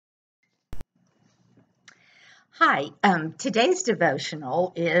Hi, today's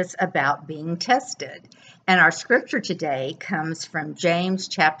devotional is about being tested. And our scripture today comes from James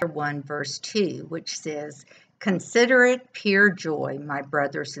chapter 1, verse 2, which says, "Consider it pure joy, my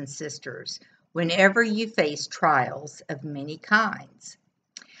brothers and sisters, whenever you face trials of many kinds."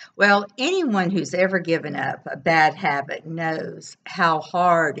 Well, anyone who's ever given up a bad habit knows how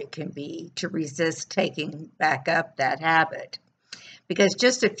hard it can be to resist taking back up that habit. Because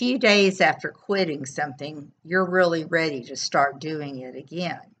just a few days after quitting something, you're really ready to start doing it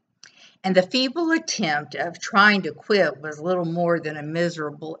again. And the feeble attempt of trying to quit was little more than a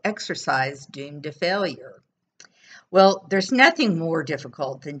miserable exercise doomed to failure. Well, there's nothing more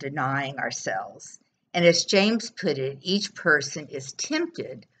difficult than denying ourselves. And as James put it, each person is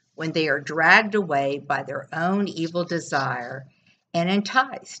tempted when they are dragged away by their own evil desire and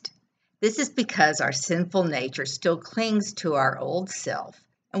enticed. This is because our sinful nature still clings to our old self,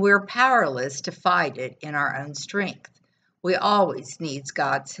 and we are powerless to fight it in our own strength. We always need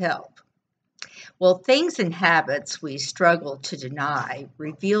God's help. Well, things and habits we struggle to deny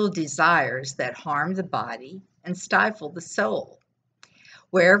reveal desires that harm the body and stifle the soul.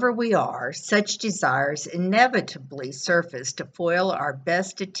 Wherever we are, such desires inevitably surface to foil our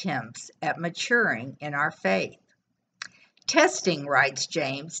best attempts at maturing in our faith. Testing, writes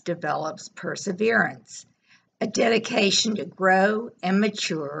James, develops perseverance, a dedication to grow and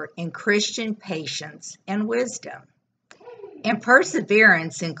mature in Christian patience and wisdom. And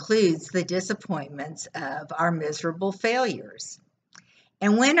perseverance includes the disappointments of our miserable failures.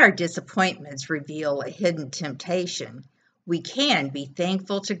 And when our disappointments reveal a hidden temptation, we can be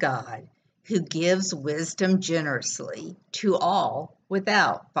thankful to God, who gives wisdom generously to all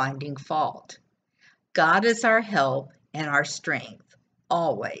without finding fault. God is our help and our strength,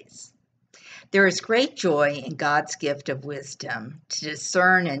 always. There is great joy in God's gift of wisdom to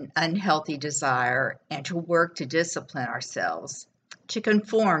discern an unhealthy desire and to work to discipline ourselves, to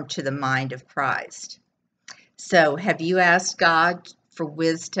conform to the mind of Christ. So, have you asked God for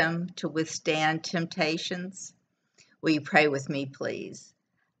wisdom to withstand temptations? Will you pray with me, please?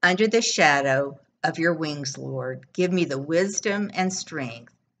 Under the shadow of your wings, Lord, give me the wisdom and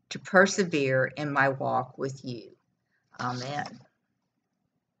strength to persevere in my walk with you. Amen.